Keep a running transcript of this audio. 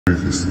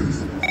Previously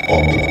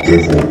on The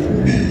Devil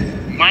Me.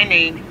 My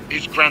name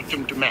is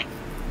Grantham Dumet.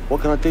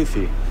 What can I do for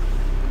you,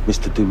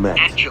 Mr. Dumet?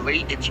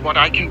 Actually, it's what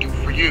I can do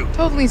for you.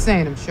 Totally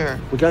sane, I'm sure.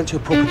 We're going to a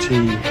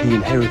property he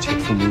inherited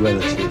from a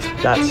relative.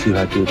 That's who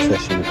had the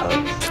obsession with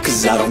Holmes.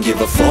 Cause I don't give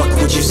a fuck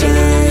what you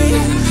say.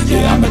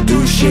 Yeah, I'ma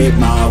do shit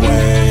my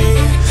way.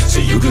 So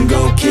you can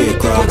go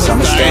kick rocks,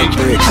 I'ma stack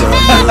bricks up,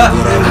 build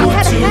what I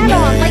want to had a hat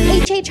on, like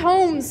make.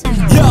 H.H.Holmes.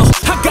 Yo,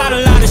 I got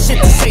a lot of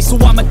shit to say, so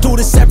I'ma do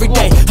this every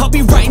day. I'll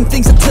be writing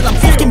things until I'm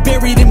fucking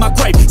buried in my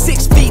grave.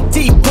 6 feet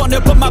deep under,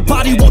 but my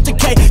body won't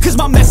decay. Cause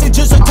my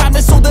messages are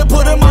timeless, so they'll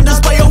put them on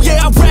display. Oh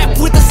yeah, I rap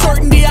with a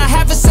certainty, I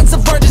have a sense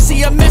of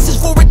urgency. A message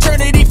for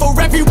eternity, for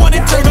everyone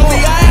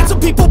internally. I had some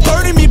people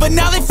burning me, but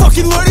now they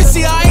fucking learn to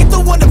see I ain't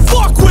the one to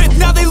fuck with,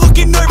 now they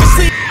looking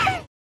nervously.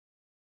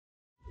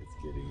 It's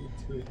getting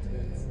too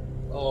intense.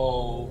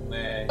 Oh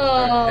man.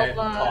 Oh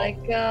my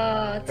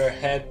god. Her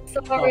head.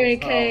 Sorry,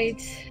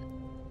 Kate.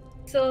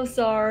 So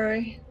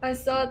sorry. I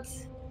thought.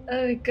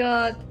 Oh my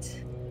god.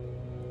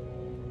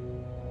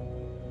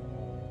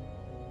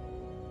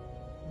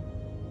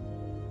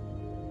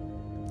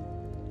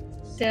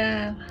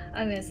 Damn,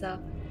 I messed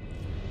up.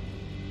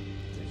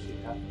 Did she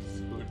have a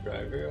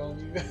screwdriver on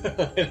you? I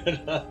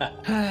don't know.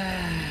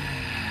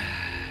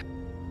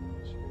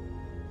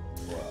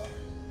 Wow.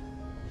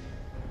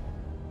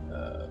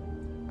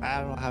 I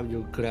don't know how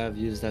you could have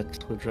used that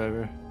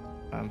screwdriver.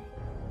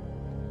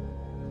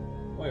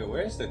 Wait,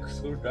 where's the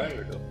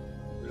screwdriver though?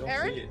 We don't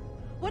Aaron? see it.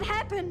 What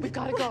happened? We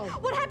gotta go.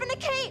 What happened to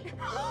Kate?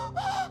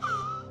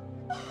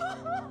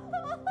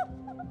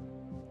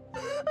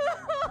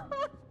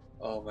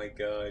 Oh my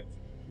god.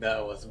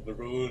 That was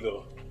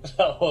brutal.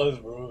 That was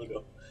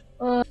brutal.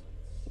 Oh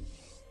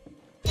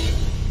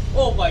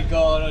my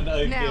god,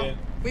 not Now, again.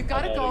 we've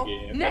gotta Not go.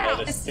 again. Now. Not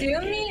a It's you,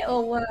 second. me,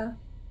 or what?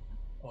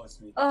 Oh, it's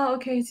me. Oh,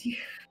 okay, it's you.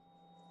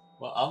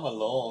 Well, I'm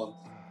alone.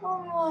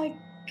 Oh my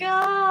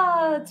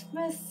god,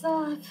 messed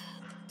up.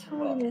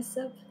 Totally messed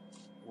up.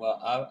 Well,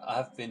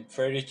 I've been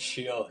pretty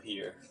chill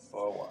here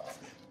for a while.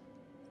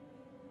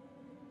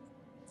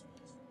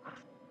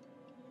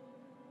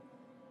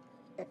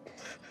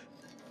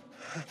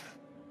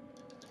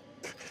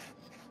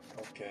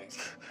 Okay,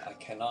 I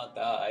cannot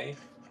die.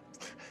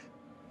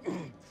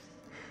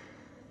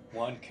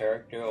 One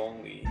character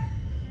only.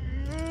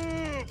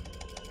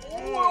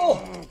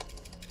 Whoa!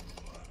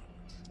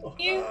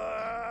 You.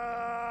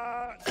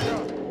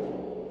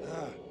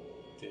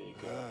 There you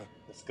go.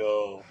 Let's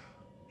go.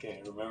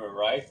 Okay, remember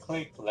right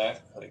click,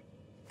 left click.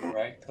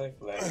 Right click,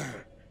 left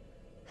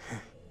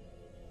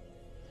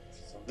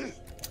click.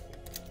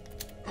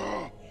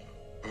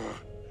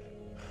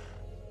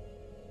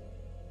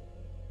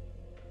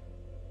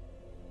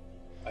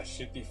 I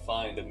should be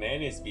fine. The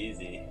man is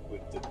busy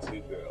with the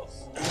 2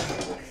 girls.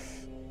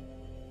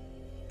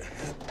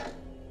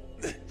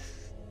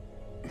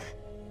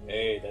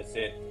 Hey, that's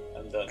it.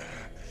 I'm done.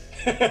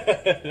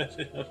 That's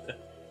it, I'm done.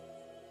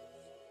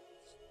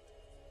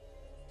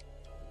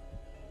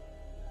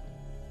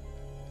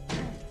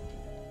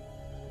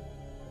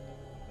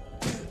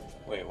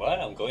 Wait, what?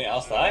 I'm going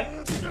outside?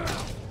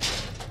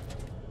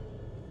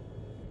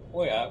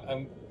 Wait,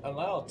 I'm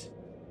out.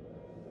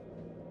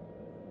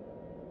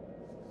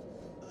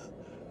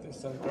 There's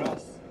some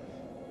grass.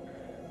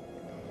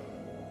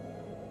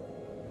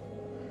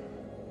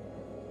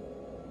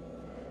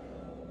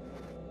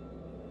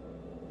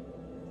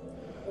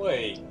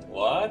 Wait,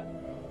 what?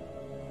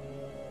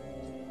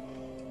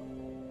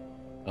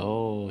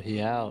 Oh,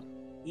 he out.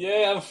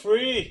 Yeah, I'm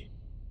free.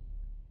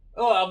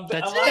 Oh, I'm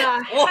That's I'm it.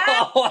 out.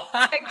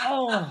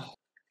 Oh.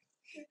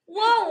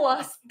 What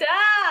was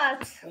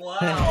that?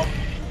 Wow.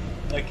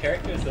 My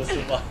character is a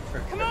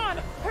survivor. Come on,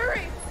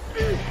 hurry!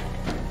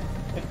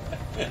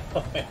 Oh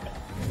my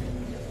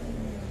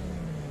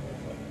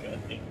god,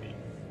 Amy.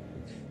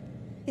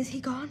 Is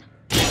he gone?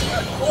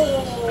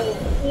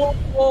 Oh!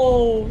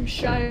 Whoa,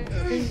 shy.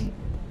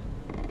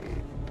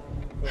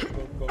 Go,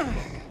 go, go, go.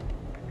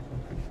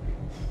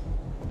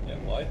 Yeah,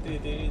 why did they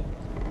didn't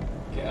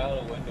get out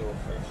of the window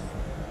first?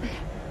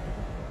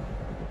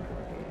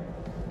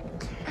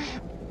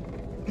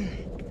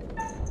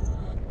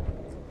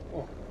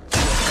 Oh.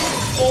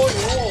 Oh,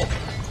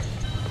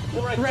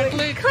 no! Right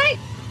click! Click!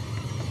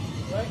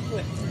 Right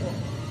click! Oh.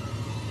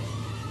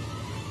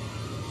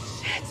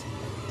 Shit!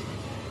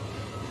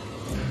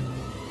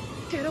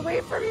 Get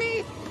away from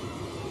me!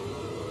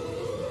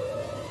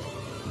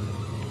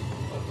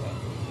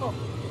 Oh,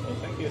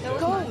 thank you, sir.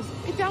 Go!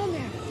 Get down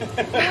there!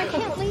 I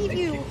can't leave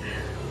you.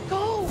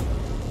 Go!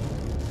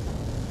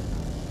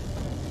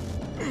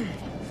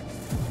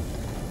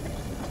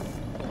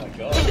 Oh my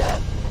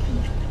god.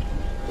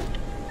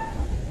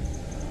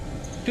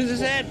 To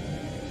his head!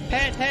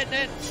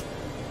 Head!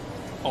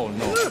 Oh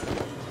no.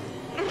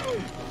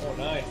 Oh,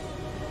 nice.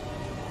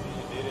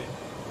 You did it.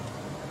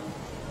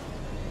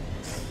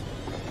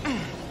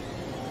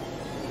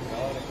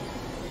 Got it.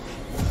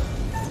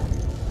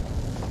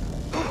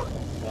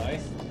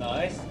 Nice,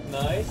 nice,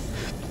 nice.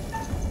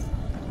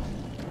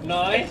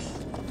 Nice.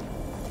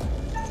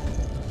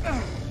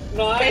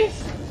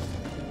 Nice.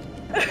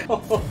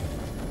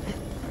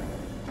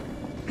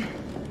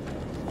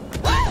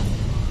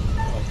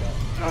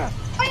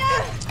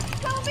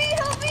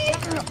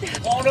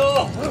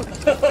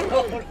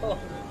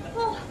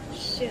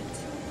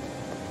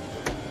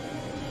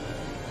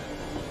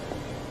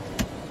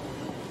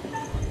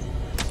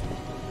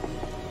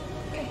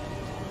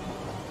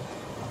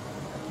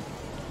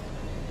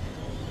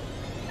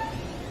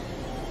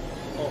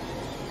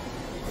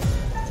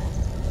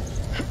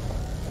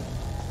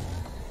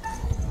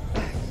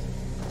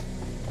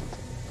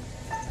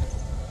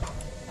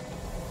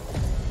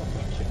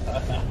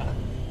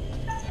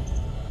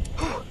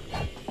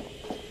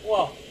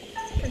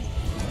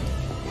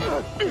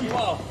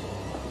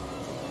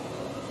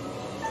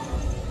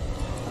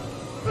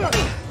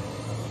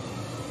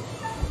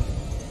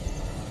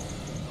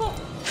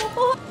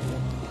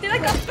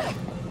 let go!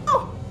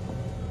 Oh!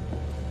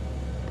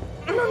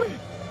 No, no,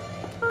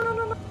 no, no,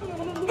 no,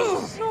 no, no, no,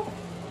 no.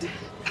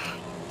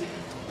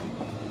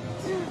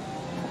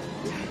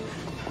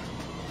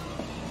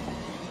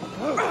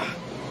 Oh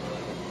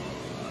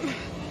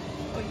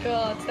my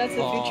god, that's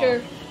the future.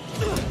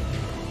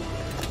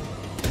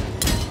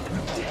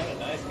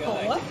 Nice guy. Oh,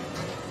 what?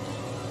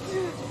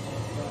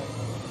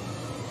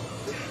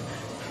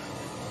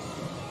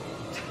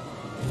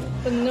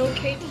 But no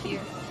Kate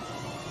here.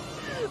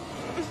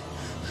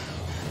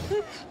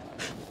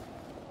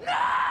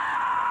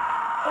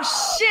 Oh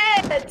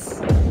shit!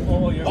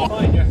 Oh, you're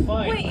fine, you're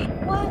fine. Wait,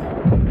 what?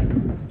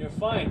 You're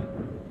fine.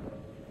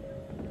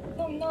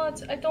 No, I'm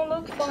not. I don't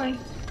look fine.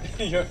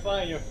 You're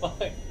fine, you're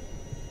fine.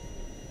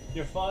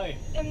 You're fine.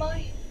 Am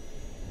I?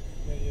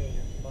 Yeah,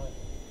 you're fine.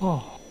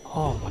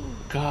 Oh my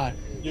god.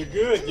 You're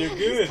good, you're He's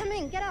good.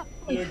 coming. Get up.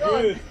 You're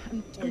God. good.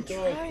 I'm Oh my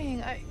god.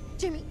 trying.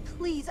 Jimmy,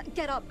 please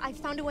get up. I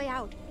found a way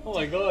out. Oh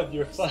my god,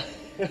 you're fine.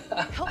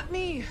 Help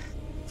me.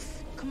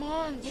 Come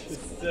on.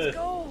 It's, Let's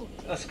go.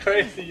 That's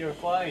crazy, you're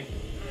fine.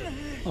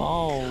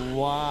 Oh Oh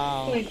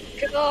wow. my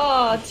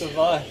god.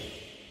 Survive.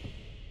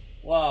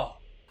 Wow.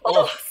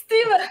 Oh,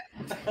 Steven!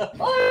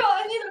 Oh no,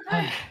 I need a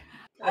break.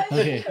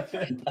 Okay.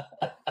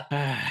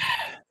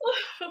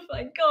 Oh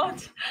my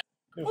god.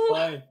 You're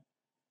fine.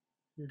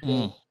 You're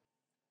good.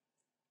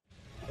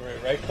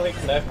 Alright, right click,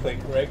 left click,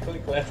 right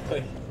click, left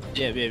click.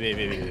 Yeah.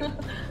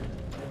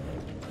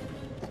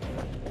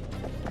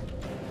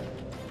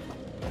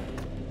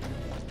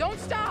 Don't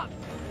stop.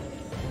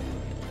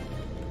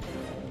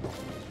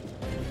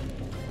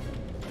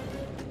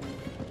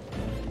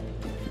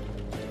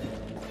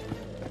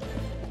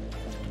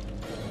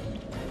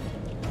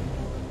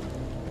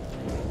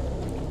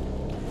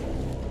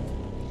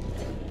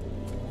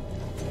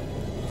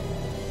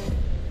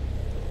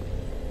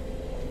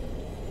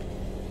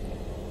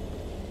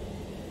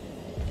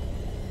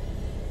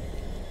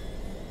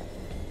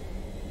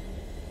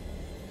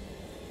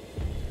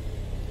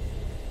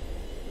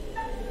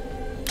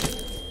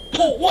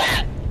 Oh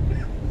what?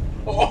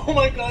 Oh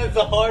my god, it's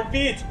a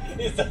heartbeat!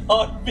 It's a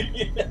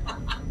heartbeat!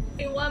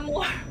 Hey, one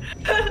more.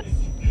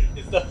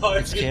 It's the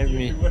heartbeat. Scared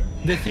me.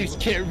 This thing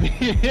scared me.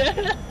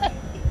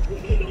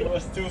 It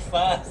was too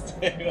fast.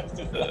 It was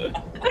too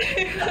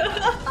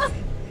fast.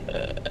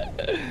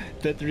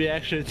 That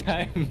reaction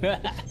time.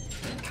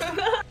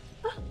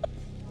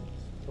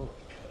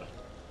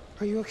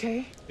 Are you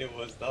okay? It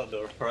was not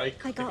the right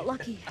I got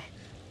lucky.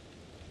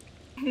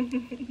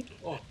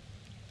 Oh.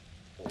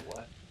 Oh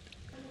what?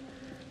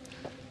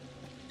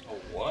 Oh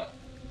what?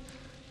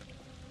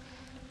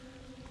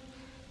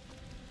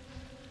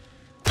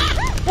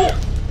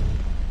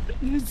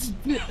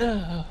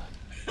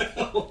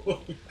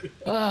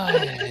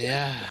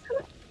 Yeah.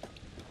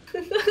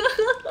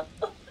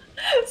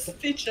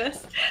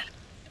 Speechless.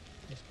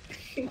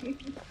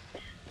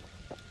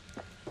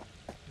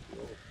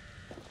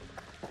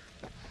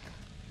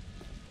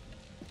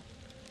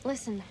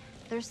 Listen,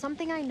 there's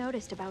something I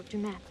noticed about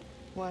Dumet.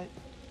 What?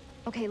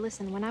 Okay,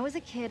 listen, when I was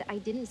a kid, I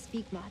didn't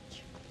speak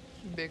much.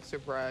 Big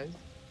surprise.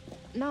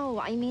 No,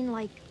 I mean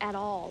like at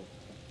all.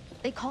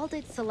 They called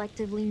it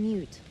selectively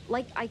mute.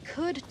 Like I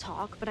could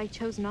talk, but I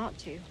chose not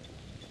to.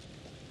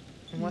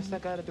 And what's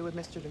that got to do with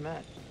Mr.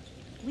 Demet?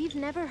 We've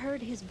never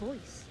heard his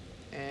voice.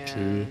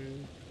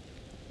 And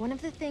One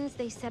of the things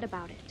they said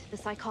about it, the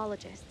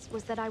psychologists,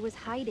 was that I was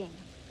hiding.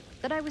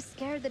 That I was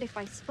scared that if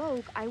I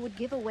spoke, I would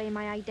give away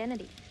my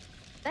identity.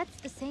 That's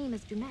the same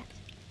as Dumet.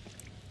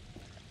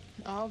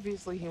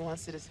 obviously he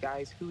wants to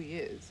disguise who he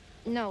is.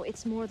 No,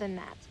 it's more than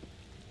that.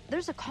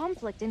 There's a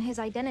conflict in his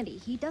identity.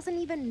 He doesn't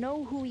even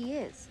know who he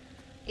is.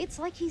 It's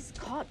like he's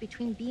caught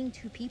between being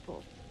two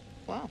people.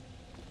 Wow.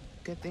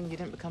 Good thing you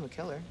didn't become a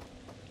killer.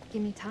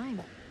 Give me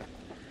time.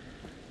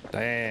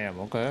 Damn,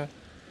 okay.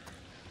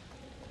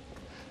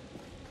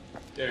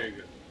 There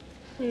you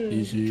go.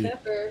 Easy.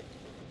 Clever.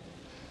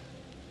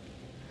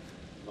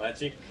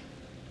 Magic.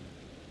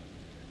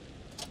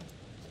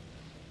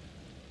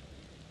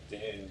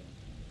 Damn.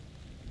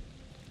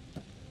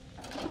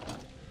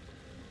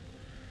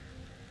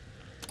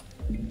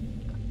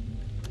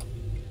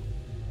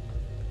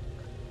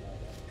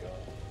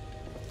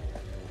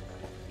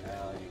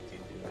 Now you can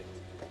do it.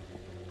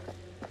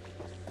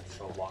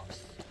 Throw blocks.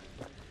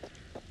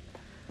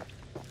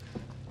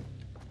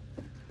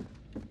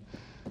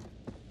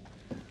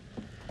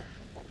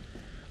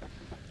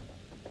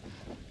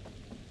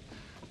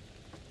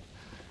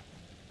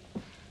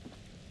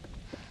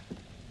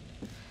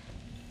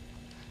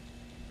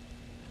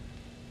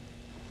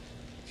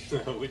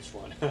 Which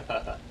one?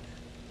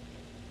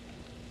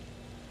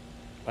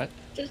 What?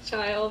 Just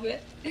try all of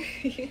it.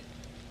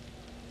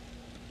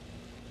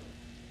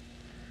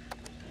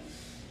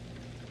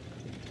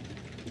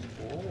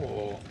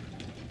 Oh,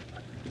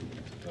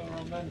 so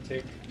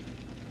romantic.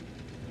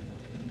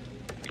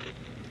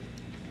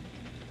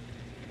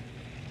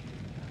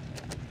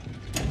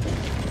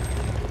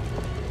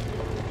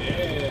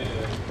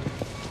 Yeah.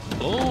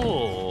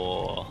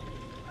 Oh.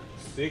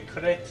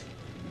 Secret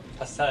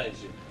passage.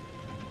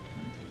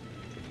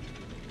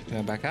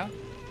 Gonna back out?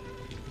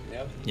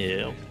 Yep.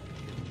 Yeah.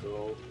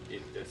 Go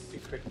in the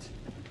secret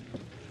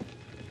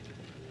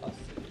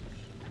passage.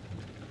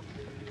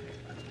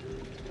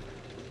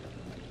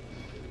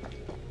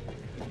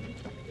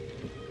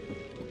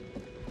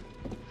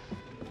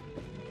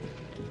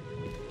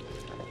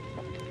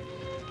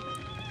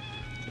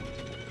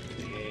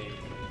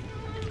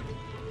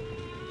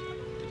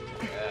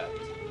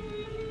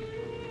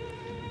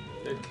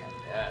 Look at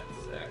that,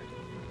 sir.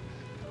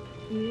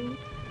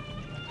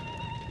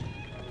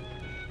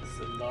 It's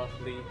a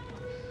lovely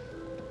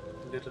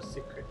little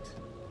secret.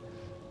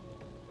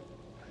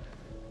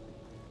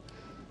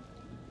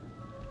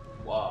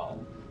 Wow.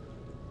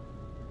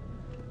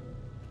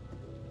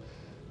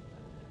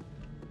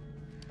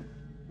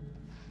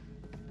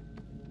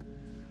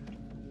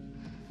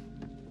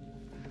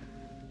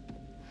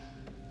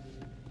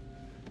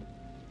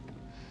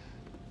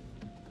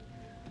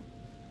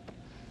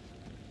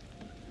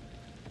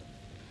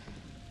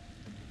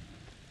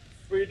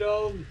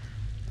 Freedom!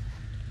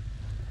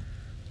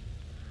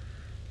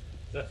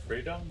 Is that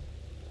freedom?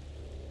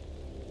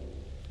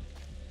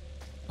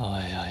 Oh,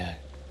 yeah.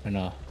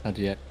 No, not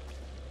yet.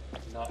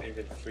 Not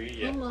even free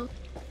yet.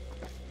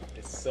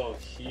 It's so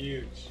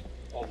huge.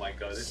 Oh my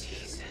god, it's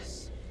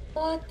Jesus.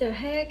 What the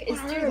heck? Is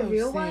What there are a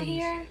real those one things?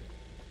 here?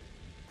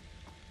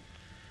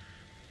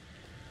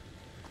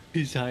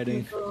 He's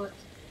hiding. Oh god.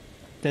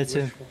 That's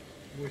him.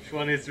 Which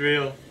one is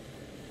real?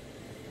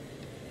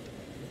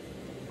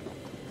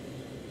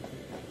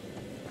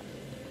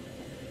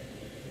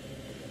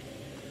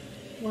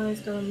 One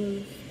is gonna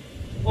move.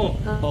 Oh!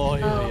 Oh,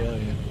 yeah.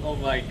 Oh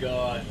my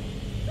god.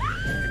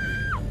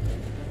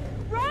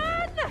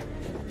 Run!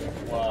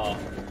 Wow.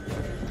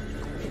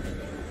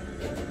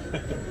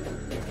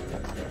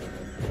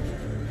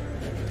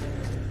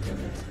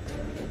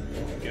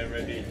 Get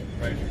ready.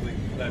 Right click,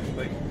 left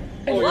click.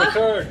 Oh, your What?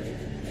 turn!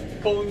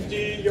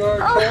 Congee, your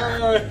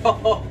turn!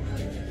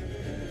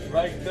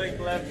 Right click,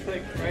 left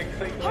click, right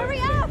click, left Hurry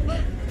click. up! Where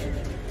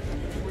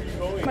are you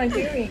going? What am I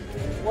doing?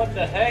 What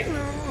the heck?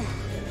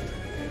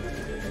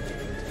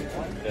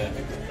 What the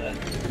heck is that?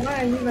 Why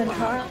are you even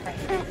trying?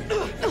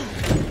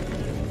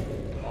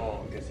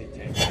 Oh, guess he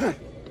takes it.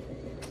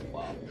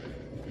 Wow.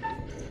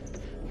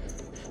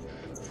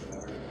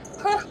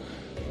 Huh?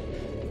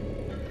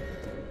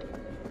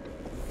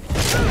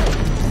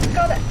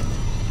 Got it!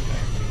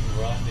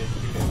 Run this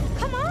dude.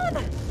 Come on!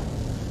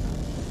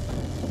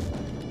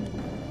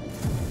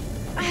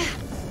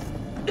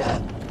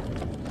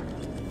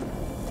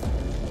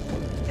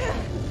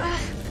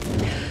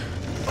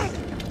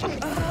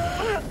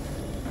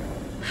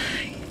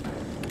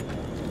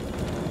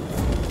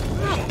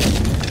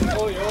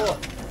 Oh, yo!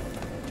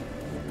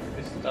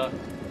 It's stuck.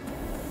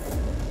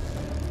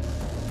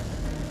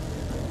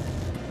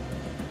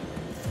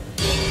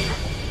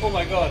 Oh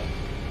my god!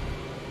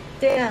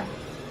 Damn.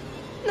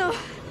 No,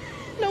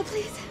 no,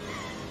 please.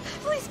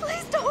 Please,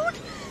 please don't.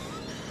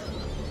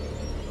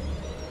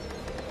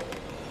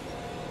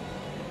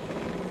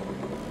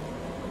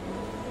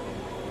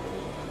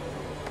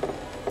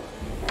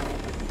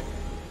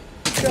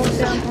 Drop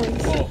down,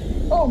 please.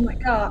 Oh my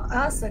god,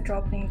 us are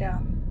dropping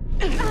down.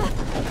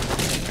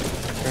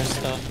 Press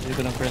stuff. You're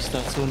gonna press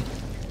stuff soon.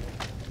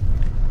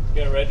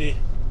 Get ready.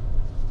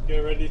 Get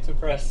ready to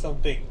press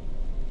something.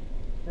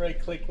 Right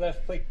click,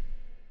 left click.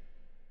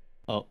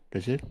 Oh,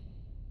 that's it?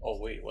 Oh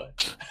wait,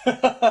 what?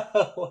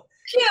 Phew!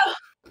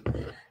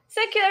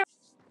 Thank you.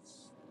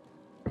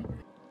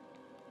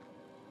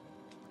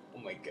 Oh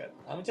my god.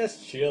 I'm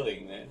just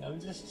chilling, man. I'm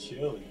just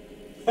chilling.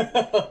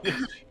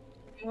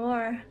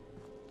 More.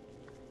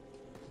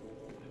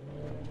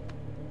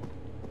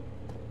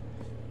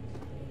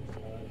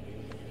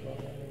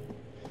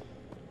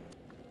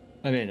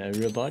 I mean, a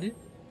real body?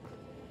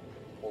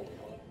 Oh,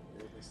 what?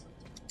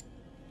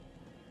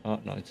 Oh,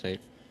 no, it's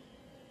safe.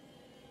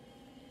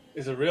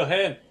 It's a real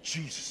hand.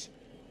 Jesus.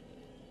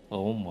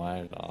 Oh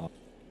my god.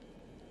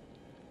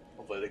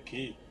 Oh, but the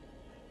key.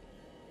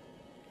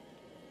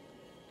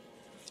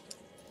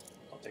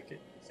 I'll take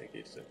it. Take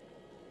it. So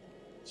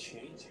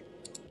change it.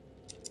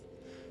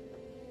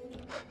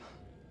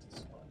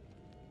 This one.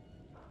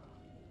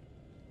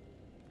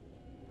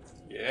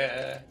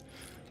 Yeah.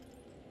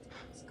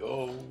 Let's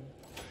go.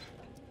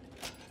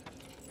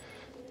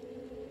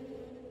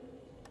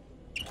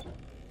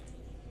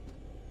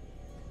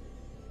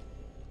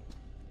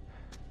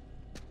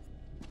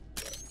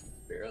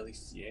 Barely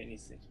see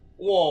anything.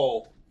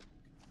 Whoa!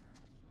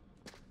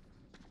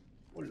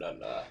 Ooh la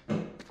la.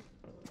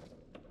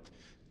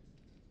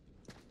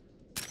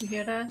 You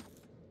hear that?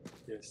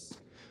 Yes.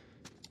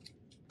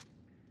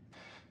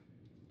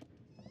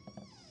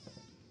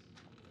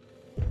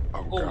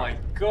 Oh, Oh God. my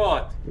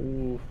god!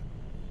 Ooh.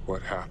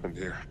 What happened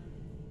here?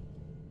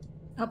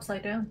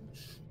 Upside down.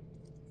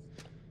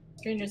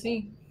 Stranger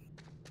Things.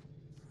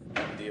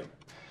 Big deal.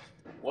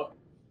 What?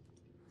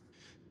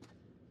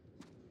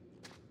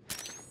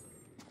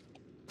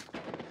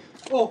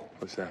 Oh!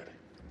 What's that?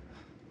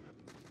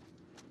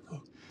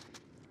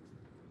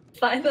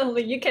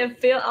 Finally, you can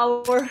feel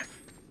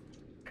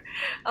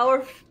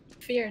our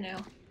fear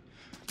now.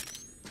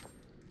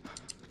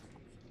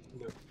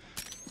 Look.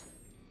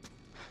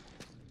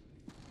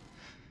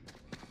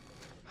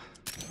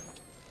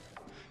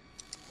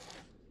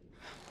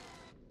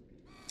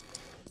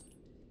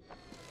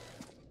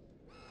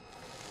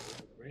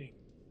 Ring.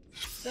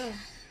 The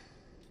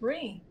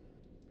ring.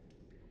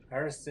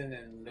 Harrison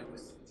and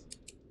Lewis.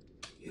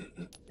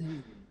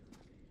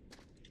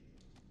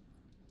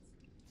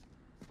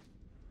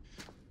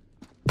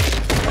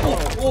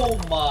 Oh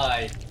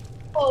my!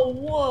 Oh,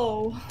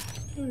 whoa.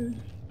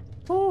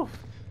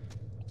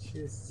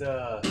 Jesus.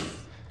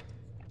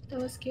 That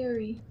was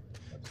scary.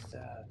 What's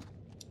that?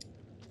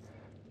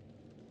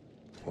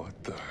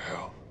 What the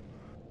hell?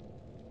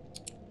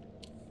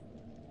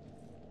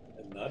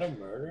 Another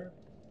murder?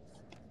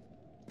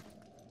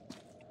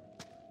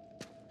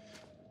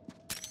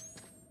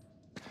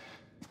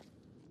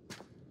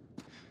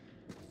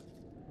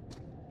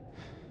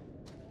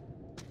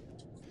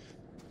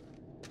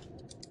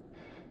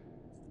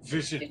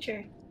 Vision.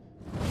 Future.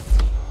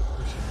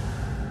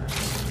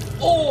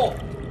 Oh!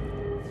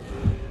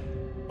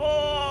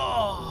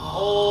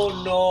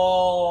 Oh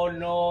no,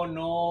 no,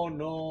 no,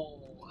 no.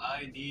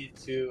 I need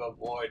to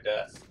avoid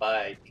that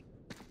spike.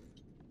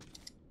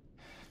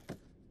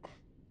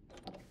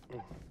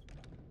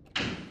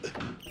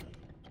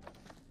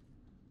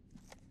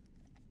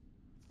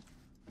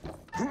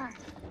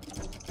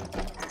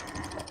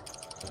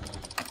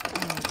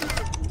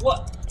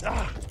 What?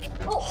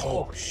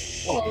 Oh,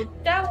 shit. oh,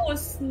 that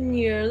was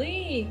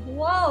nearly.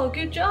 Wow,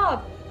 good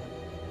job.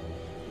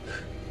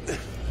 Good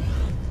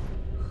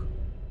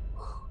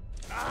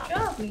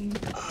job, man.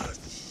 Oh,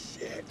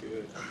 shit.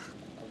 Dude, I'm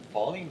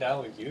falling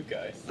down with you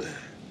guys.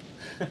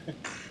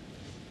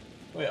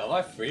 Wait, am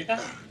I free now?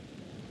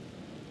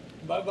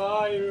 Bye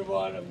bye,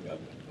 everyone.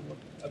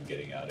 I'm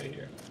getting out of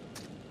here.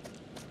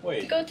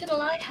 Wait, Go to the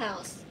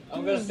lighthouse.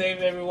 I'm gonna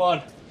save everyone.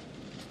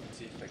 Let's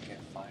see if I can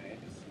find anything.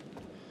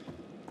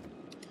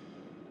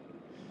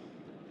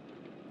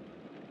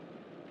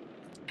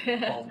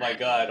 Oh my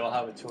god, I don't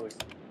have a choice.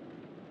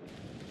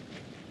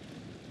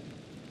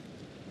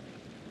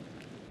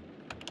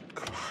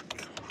 Come on,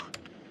 come on.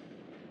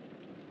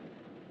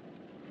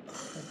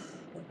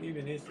 What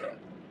even is that?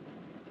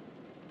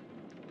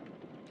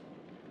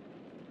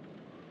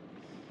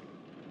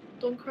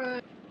 Don't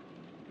cry.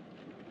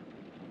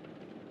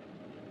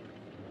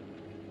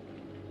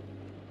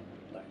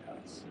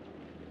 Lighthouse.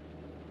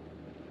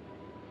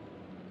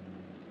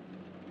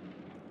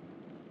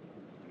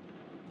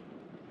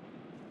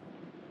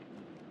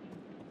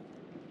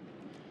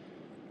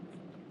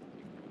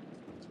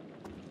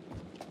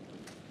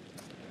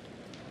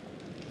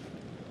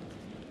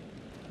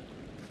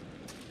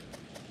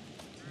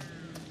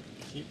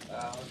 Keep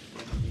out.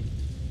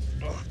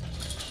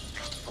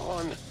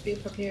 On. Be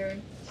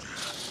prepared.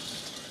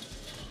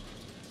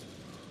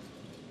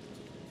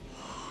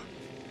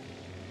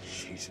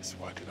 Jesus,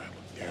 why did I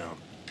look down?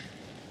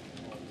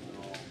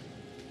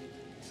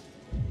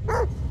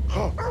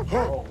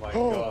 Oh my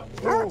god.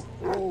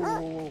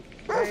 Oh,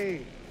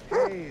 hey,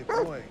 hey,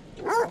 boy.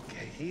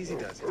 Okay, easy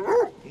does it.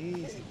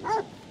 Easy.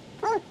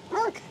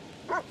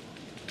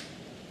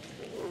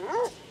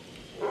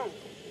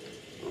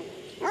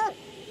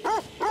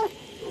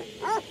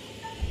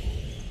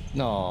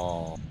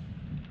 No.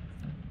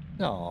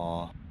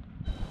 No.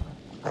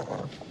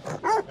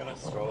 I'm gonna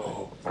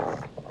throw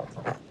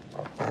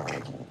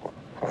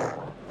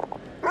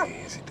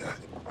Easy does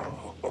it.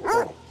 Oh.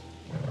 it.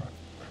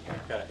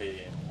 I gotta hit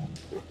him.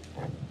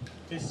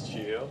 He's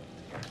chill.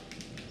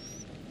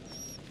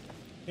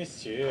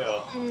 He's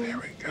chill. There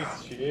we go.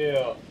 He's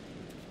chill.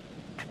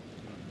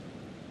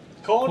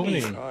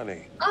 Congee!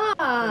 Connie,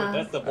 Ah!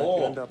 That's the how'd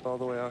you end ball. up all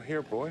the way out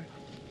here, boy?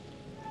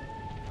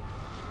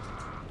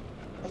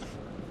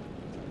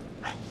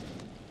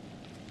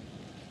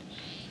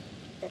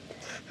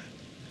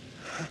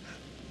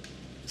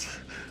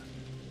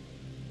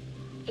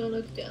 Don't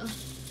look down.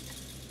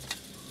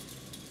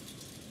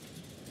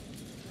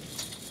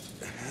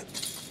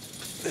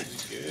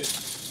 Good.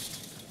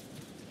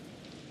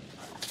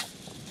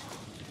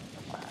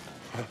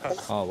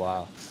 Oh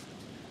wow.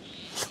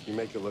 You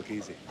make it look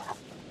easy.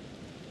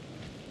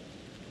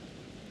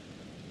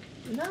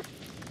 No.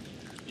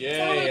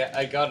 Yay,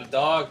 I got a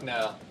dog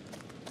now.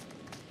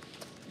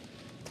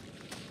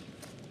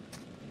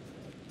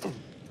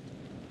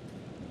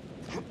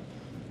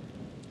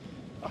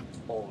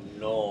 Oh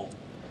no.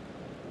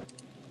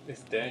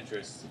 It's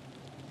dangerous.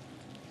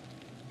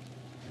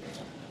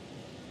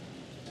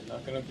 I'm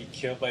not gonna be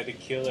killed by the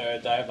killer, I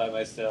die by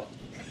myself.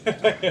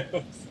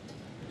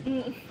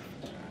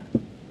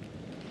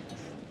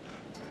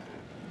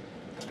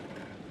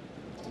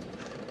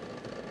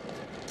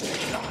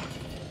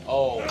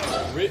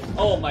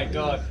 Oh my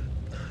god.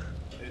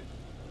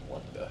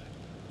 What the?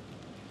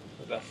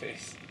 What's that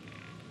face?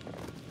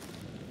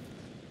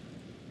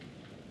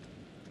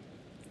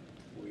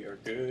 We are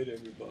good,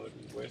 everybody.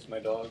 Where's my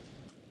dog?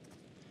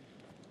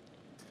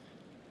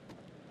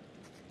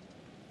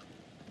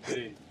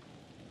 Hey.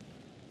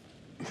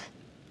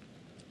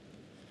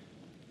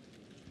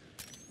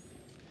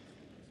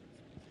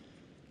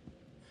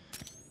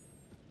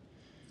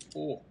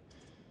 Oh.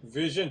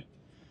 Vision.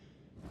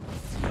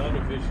 Not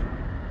a vision.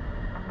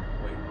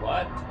 Wait,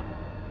 what?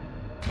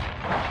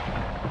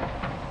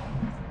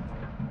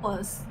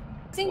 I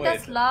think Wait.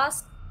 that's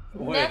last.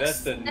 Wait,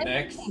 that's the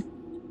next.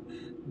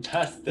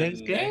 That's the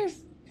Next game?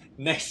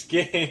 next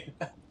game.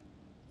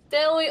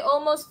 Then we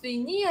almost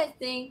finish, I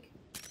think.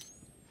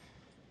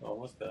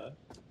 Almost done.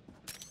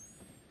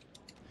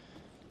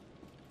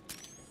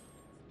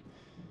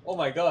 Oh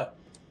my god.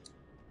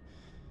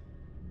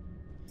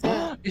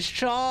 It's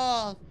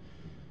Charles.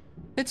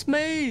 It's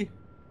me.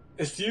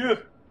 It's you.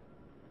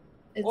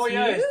 It's Oh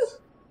yeah. you?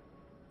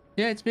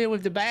 Yeah, it's me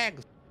with the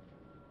bags.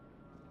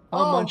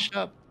 All Oh. bunched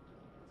up.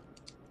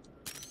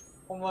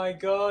 Oh my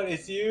god,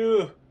 it's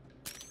you.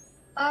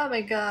 Oh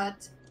my god.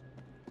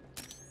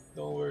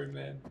 Don't worry,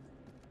 man.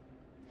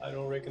 I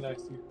don't recognize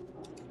you.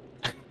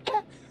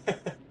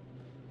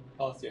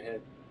 How's your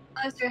head?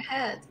 How's your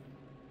head?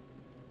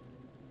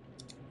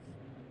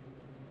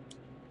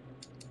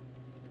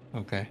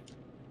 Okay.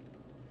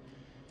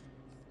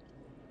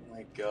 Oh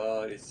my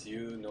god, it's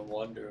you. No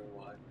wonder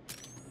why.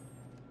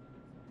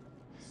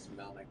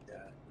 Smell like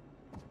that.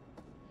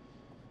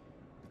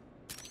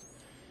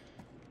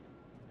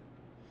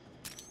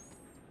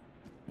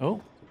 Oh.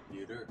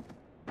 Computer.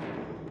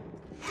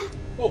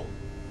 Oh!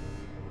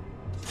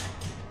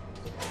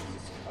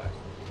 Jesus Christ.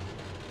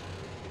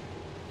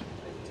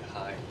 I need to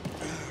hide.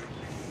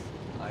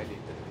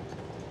 Hiding the...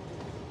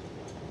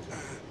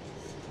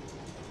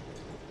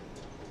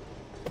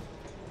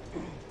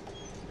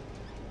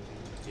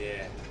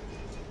 Yeah.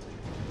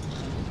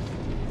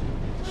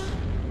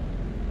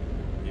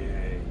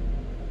 Yay.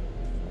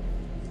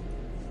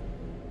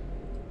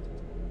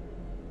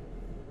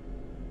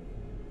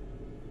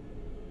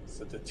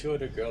 So the two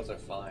other girls are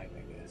fine,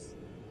 I guess.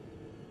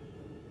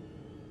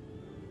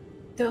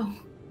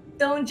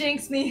 Don't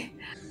jinx me.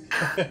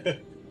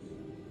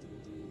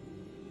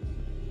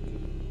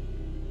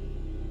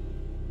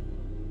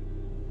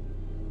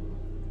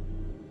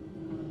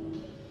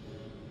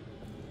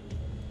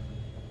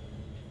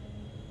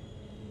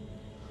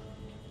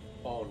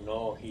 Oh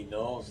no, he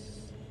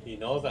knows. He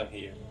knows I'm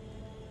here.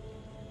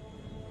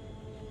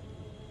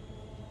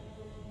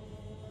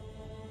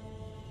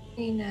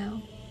 Me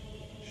now.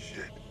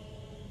 Shit.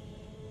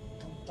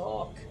 Don't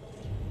talk.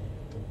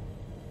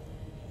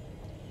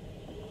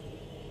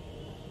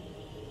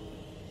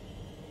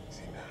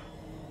 See now.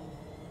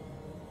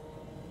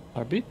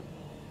 Heartbeat?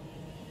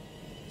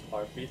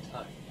 Heartbeat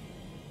time.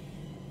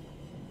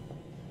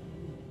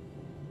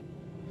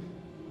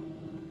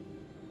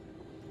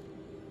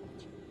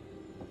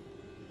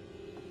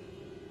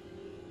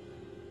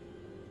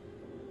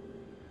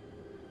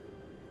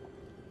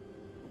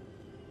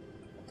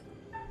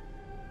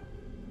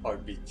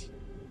 Heartbeat.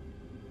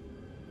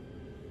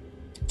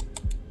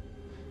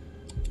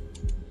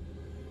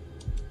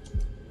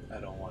 I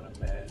don't want to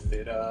mess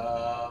it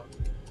up.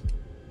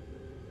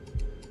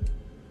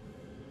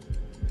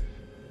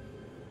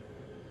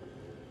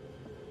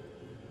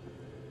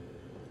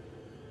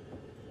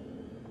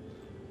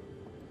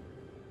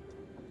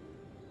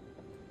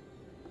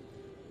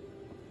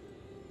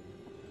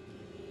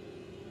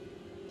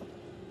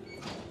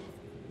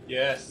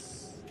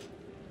 Yes.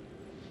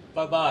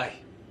 Bye-bye.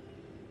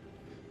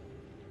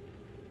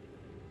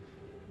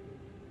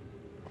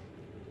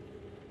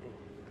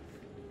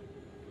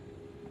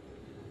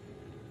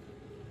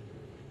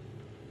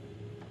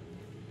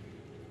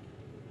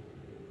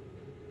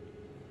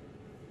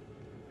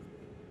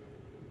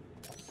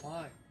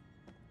 Fine.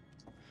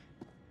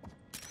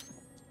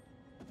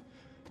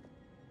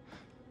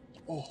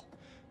 Oh.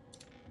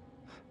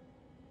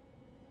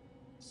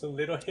 It's a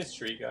little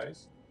history,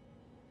 guys.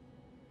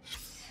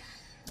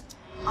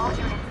 All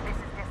units, this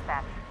is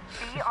dispatch.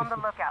 Be on the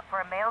lookout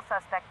for a male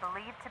suspect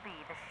believed to be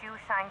the Shoe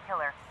Shine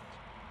Killer.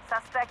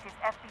 Suspect is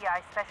FBI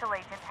Special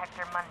Agent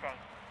Hector Monday.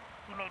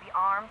 He may be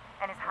armed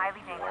and is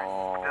highly dangerous.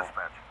 Oh.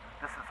 Dispatch,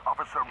 this is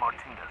Officer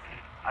Martinez.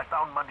 I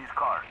found Mundy's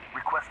car,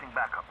 requesting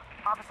backup.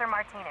 Officer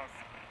Martinez,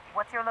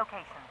 what's your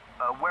location?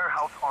 A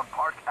warehouse on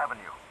Park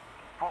Avenue,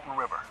 Fulton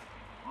River.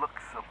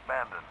 Looks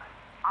abandoned.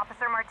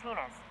 Officer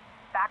Martinez,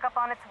 backup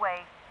on its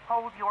way.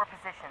 Hold your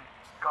position.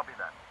 Copy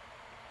that.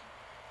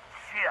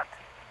 Shit!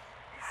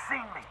 He's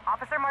seen me!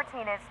 Officer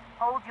Martinez,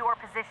 hold your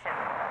position.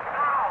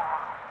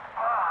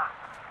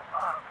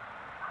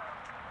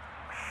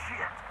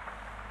 Shit!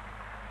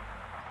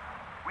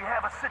 We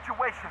have a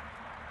situation.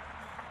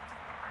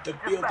 The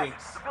Dispatch,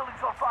 buildings. the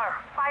building's on fire.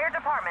 Fire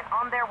department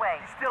on their way.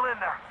 He's still in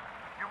there.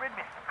 You read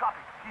me?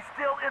 Copy. He's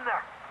still in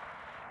there.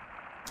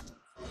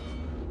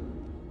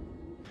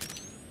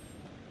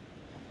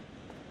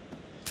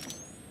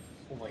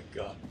 Oh my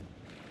god.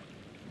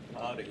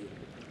 Out of here.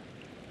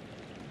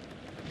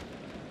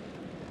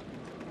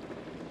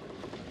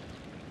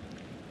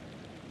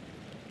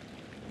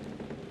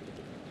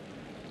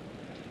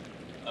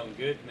 I'm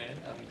good, man.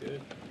 I'm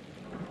good.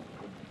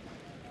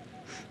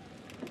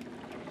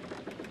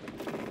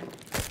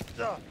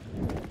 Oh.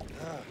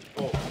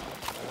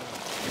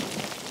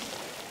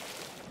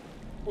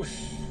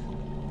 Whoosh.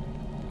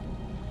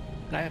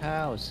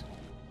 Lighthouse.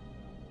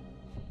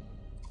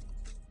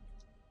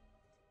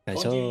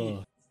 나이스.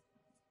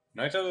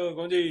 나이스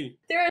공지.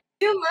 There are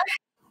still my.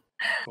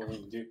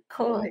 공지.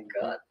 Oh my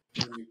god.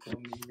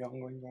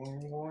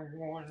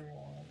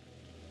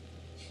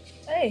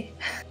 Hey.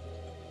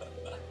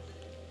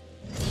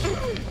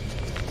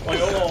 Oh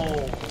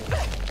yo.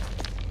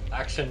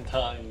 Action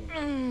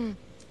time.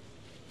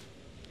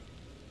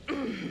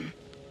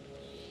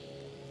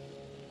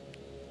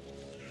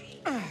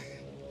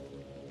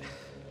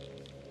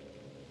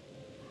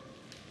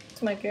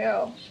 It's my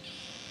girl.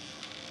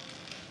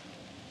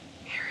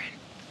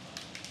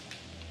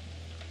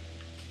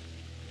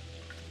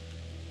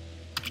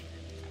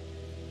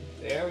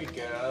 There we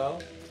go.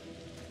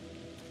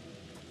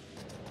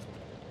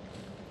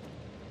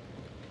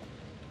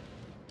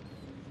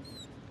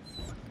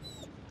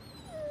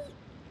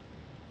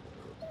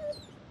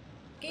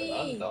 Good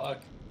on, dog.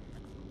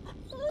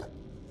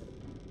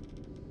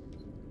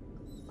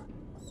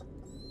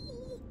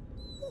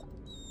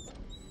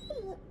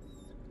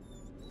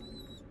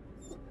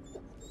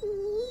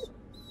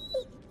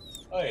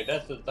 Hey,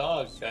 that's the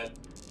dog that.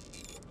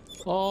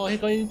 Oh, he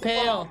got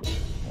impaled.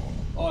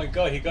 Oh my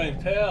god, he got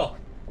impaled.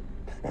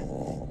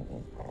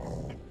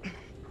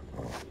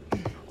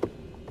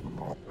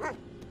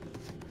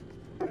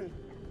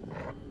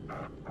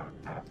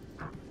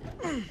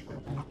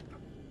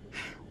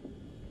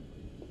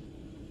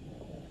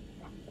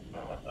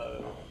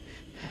 Uh-oh.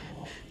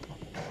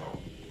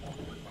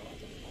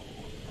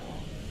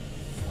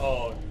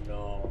 Oh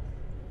no.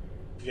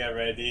 Get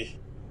ready.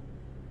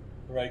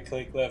 Right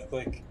click, left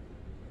click.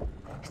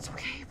 It's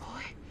okay,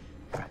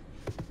 boy.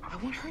 I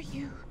won't hurt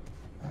you.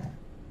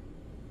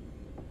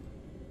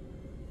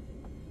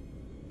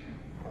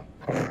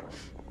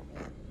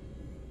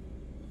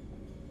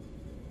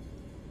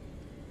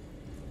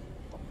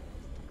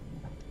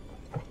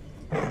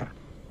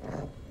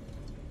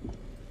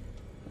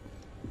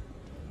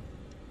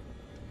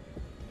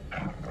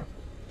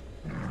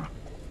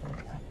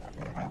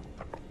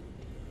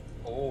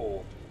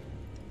 Oh.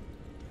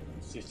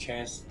 It's your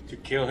chance to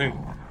kill him.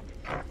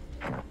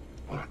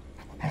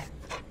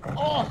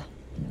 Oh!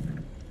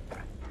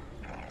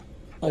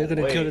 Oh, you're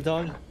gonna kill the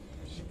dog?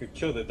 You could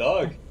kill the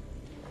dog.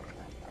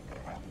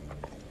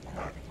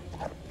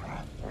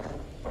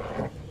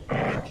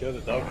 Kill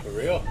the dog for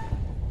real?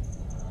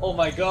 Oh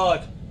my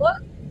god!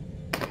 What?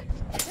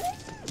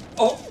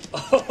 Oh!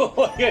 Oh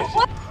my gosh!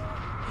 What?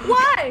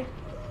 Why?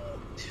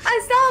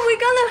 I thought we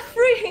gonna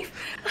free him.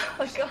 Oh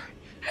my god.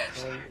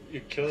 Well,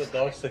 you kill the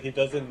dog so he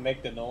doesn't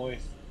make the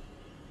noise.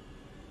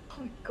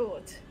 Oh my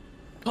god.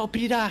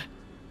 Copy that!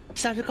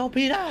 It's time to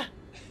copy that!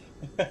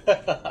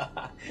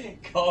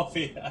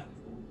 Copy that.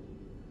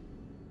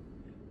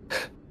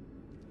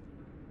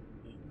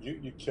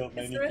 You killed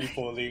many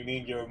people,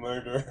 Ling. You're a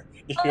murderer.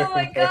 Oh You're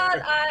my a god,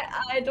 murderer.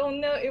 I don't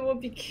know it will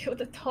be kill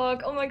the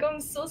dog. Oh my god,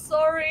 I'm so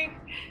sorry.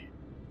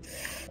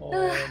 Oh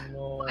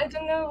no. I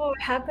don't know what will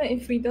happen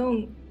if we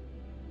don't.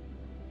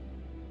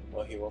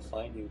 Well, he will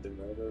find you. The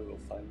murderer will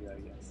find you, I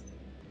guess.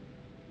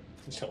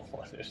 No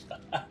wonder.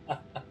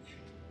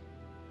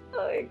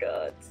 Oh my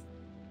god.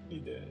 He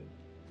did.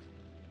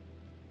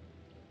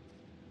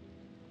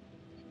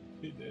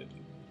 He did.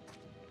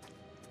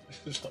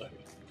 Sorry.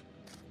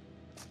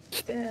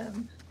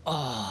 Damn.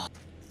 Ah.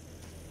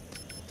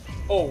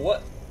 Oh,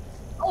 what?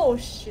 Oh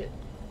shit.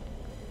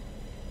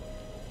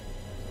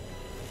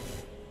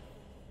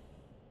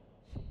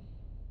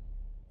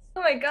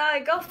 Oh my god, I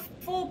got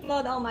full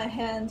blood on my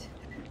hand.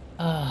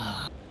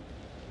 Ah.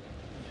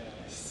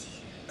 Yes.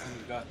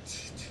 You got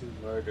to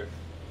murder.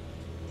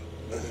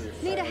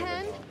 Need a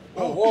hand?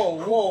 Whoa, whoa,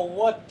 whoa,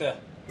 what the?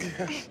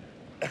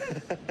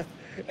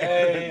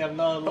 Hey, I'm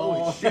not alone.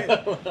 Holy shit.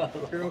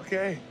 You're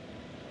okay.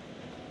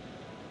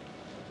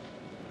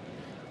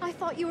 I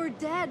thought you were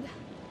dead.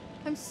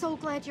 I'm so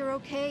glad you're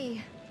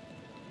okay.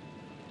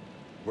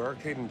 Where are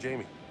Kate and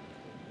Jamie?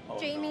 Oh,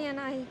 Jamie and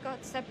I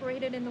got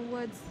separated in the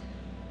woods.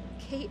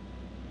 Kate,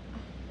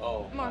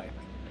 Oh, Mark, my.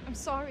 I'm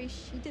sorry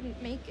she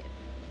didn't make it.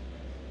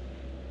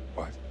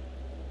 What?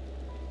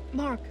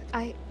 Mark,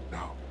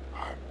 No.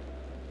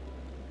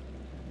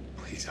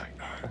 Please,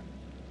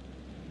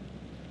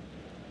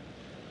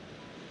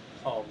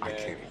 Oh, I man.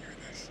 can't hear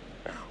this.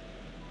 No.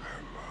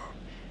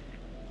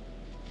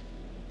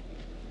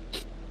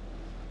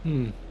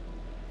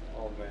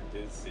 Oh, man,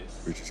 this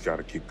is... We just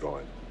gotta keep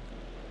going.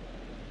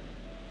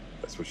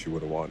 That's what she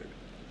would have wanted.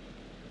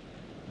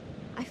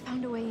 I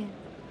found a way in.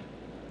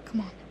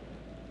 Come on.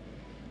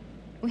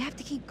 We have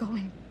to keep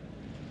going.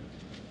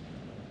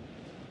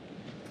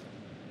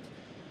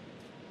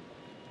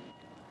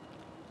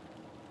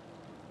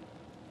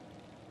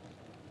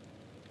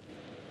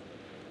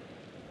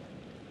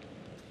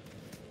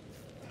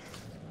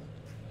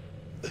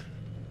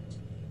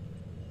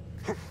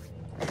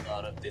 A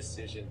lot of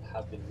decisions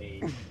have been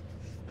made.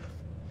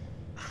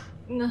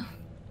 No.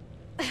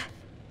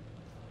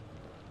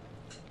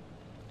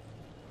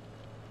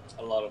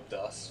 A lot of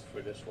dust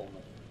for this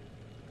woman.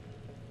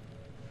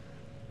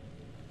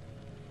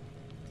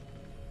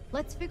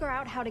 Let's figure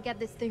out how to get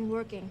this thing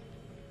working.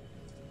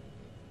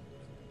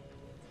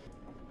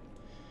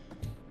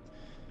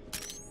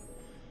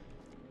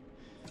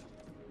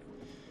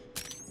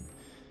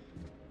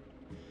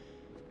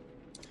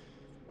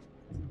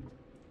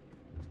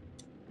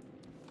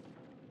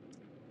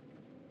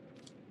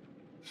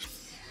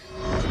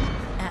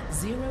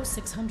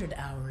 0600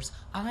 hours,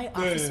 I,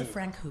 Officer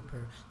Frank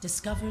Hooper,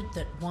 discovered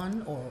that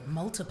one or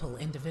multiple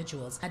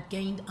individuals had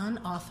gained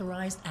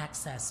unauthorized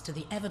access to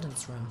the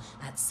evidence room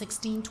at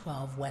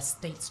 1612 West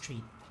State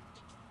Street.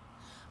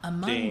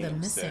 Among the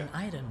missing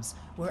items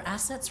were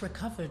assets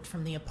recovered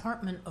from the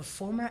apartment of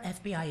former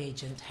FBI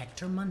agent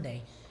Hector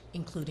Monday,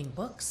 including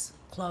books,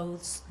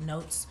 clothes,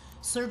 notes,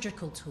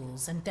 surgical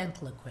tools, and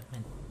dental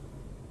equipment.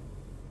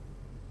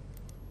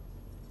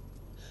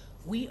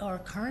 We are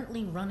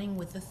currently running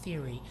with the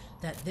theory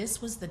that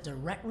this was the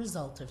direct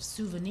result of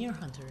souvenir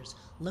hunters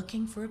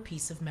looking for a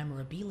piece of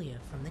memorabilia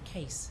from the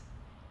case.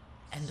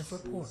 End of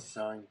report.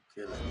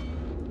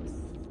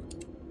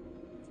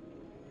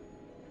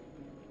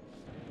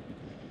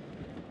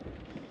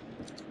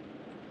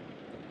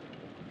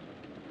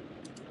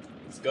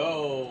 Let's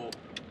go.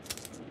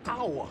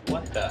 Ow!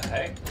 What the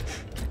heck?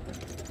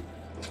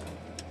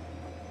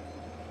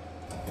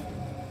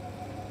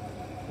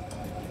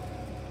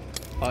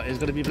 Oh, it's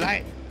gonna be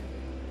black.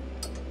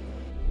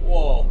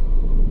 Whoa.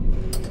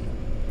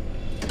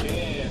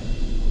 Damn.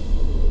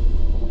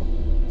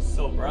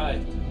 So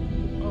bright.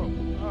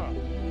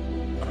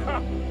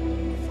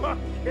 Fuck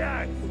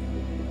yes!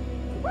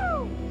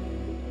 Woo!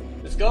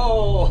 Let's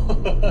go!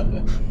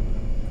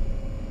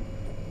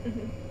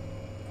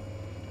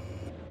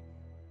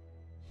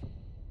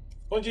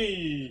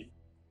 Congee!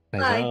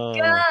 My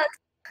God!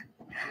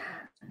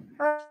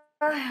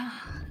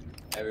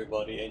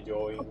 Everybody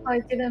enjoying. I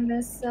didn't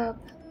mess up.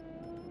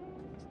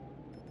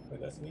 Oh,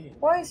 that's me.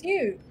 Why is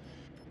you?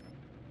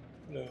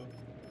 Hello.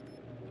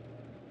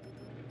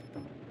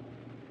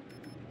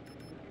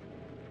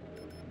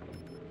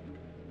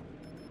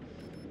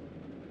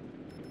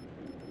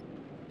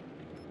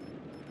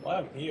 Why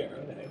I'm here?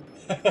 What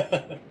the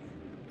heck?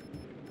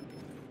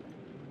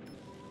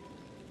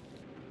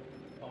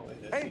 Oh,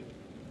 wait, that's Hey!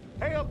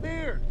 Hey, up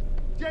there!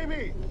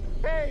 Jamie!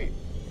 Hey!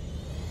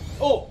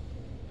 Oh!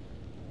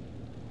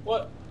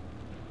 What?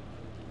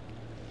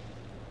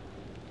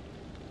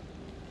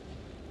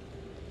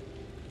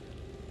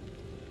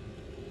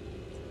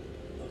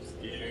 I'm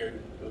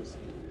scared. I'm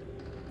scared.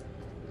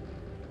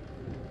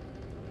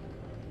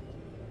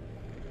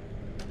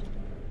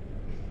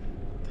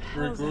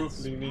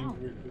 Regroup, leaning,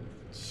 regroup.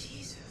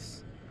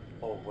 Jesus.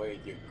 Oh wait,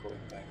 you're going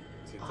back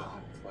to the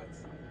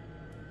place.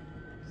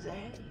 There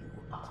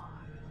you are.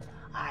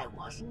 I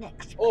wasn't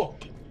expecting Oh!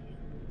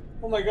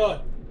 Oh my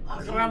God!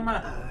 Are you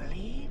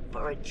early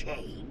for a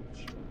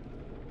change?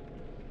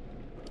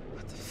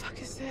 What the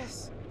fuck is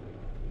this?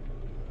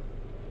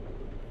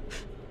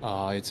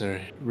 Oh, it's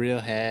a real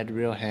head,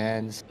 real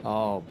hands.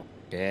 Oh,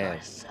 You're yeah.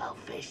 a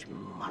selfish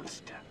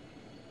monster.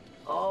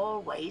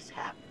 Always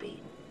have been.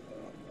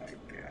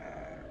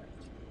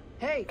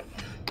 Hey,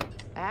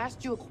 I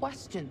asked you a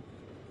question.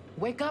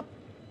 Wake up.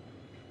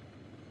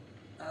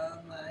 Oh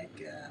my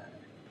God.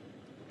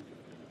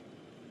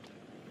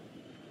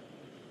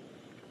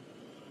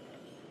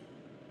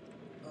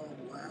 Oh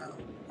wow.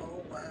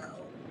 Oh wow.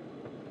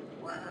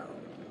 Wow.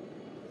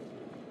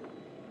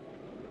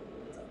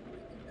 Stop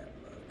making that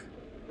look.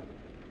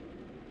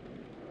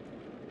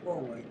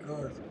 Oh my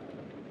God.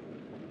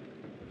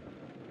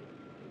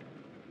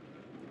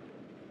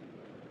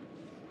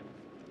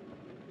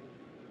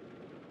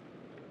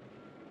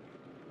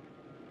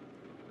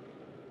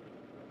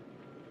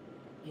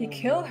 He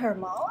killed her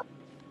mom?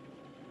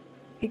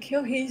 He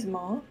killed his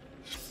mom?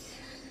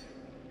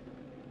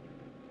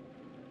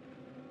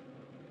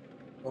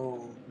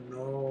 Oh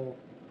no.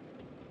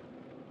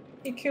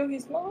 He killed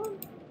his mom?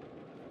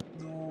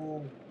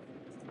 No.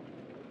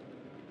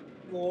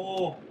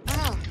 No.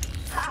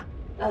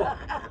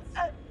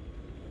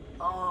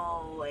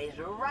 Always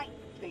right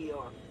to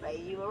your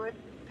favorite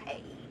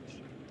page.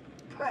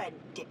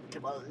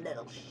 Predictable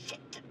little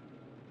shit.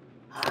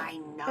 I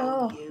know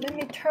Oh, you. let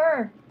me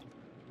turn.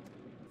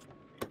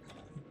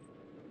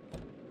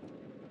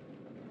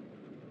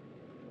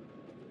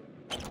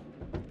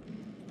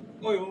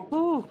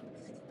 Ooh.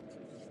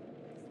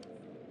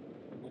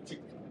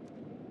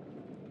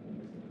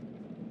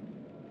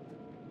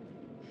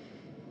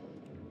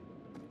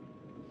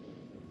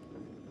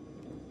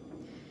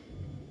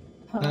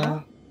 Huh?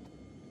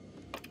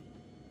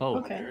 Oh.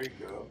 Okay. There you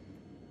go.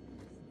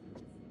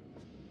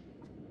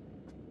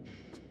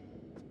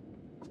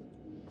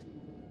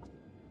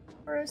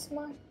 Where's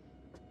my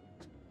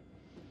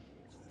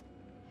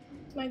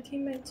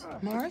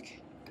teammate? Mark?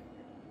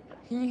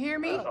 Can you hear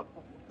me?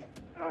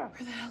 Where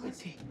the hell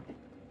is he?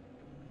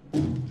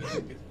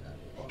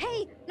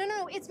 Hey,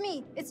 no, it's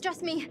me. It's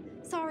just me.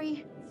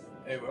 Sorry.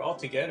 Hey, we're all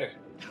together.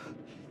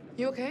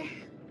 You okay?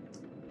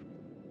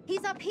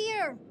 He's up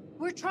here.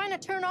 We're trying to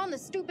turn on the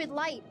stupid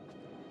light.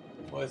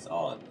 What's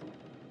on?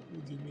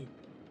 What do you mean?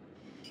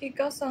 He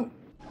got some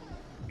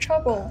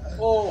trouble.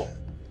 Oh!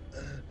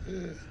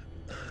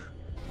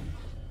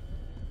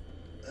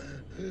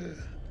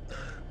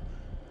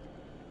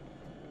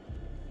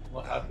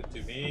 What happened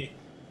to me?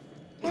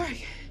 Mark!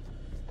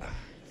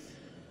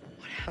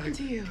 What happened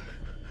to you?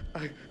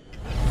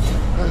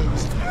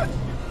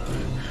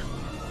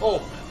 Oh!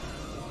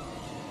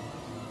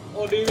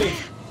 What do you mean?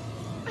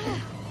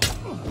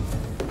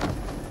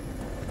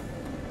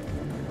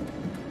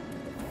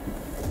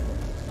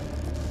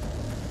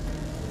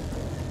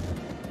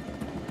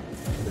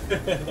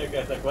 That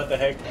guy's like, what the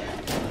heck?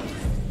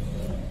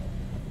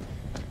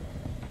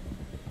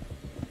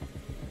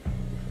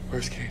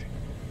 Where's Kate?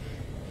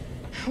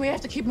 We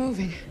have to keep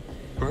moving.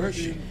 Where is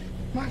she?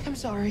 Mark, I'm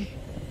sorry.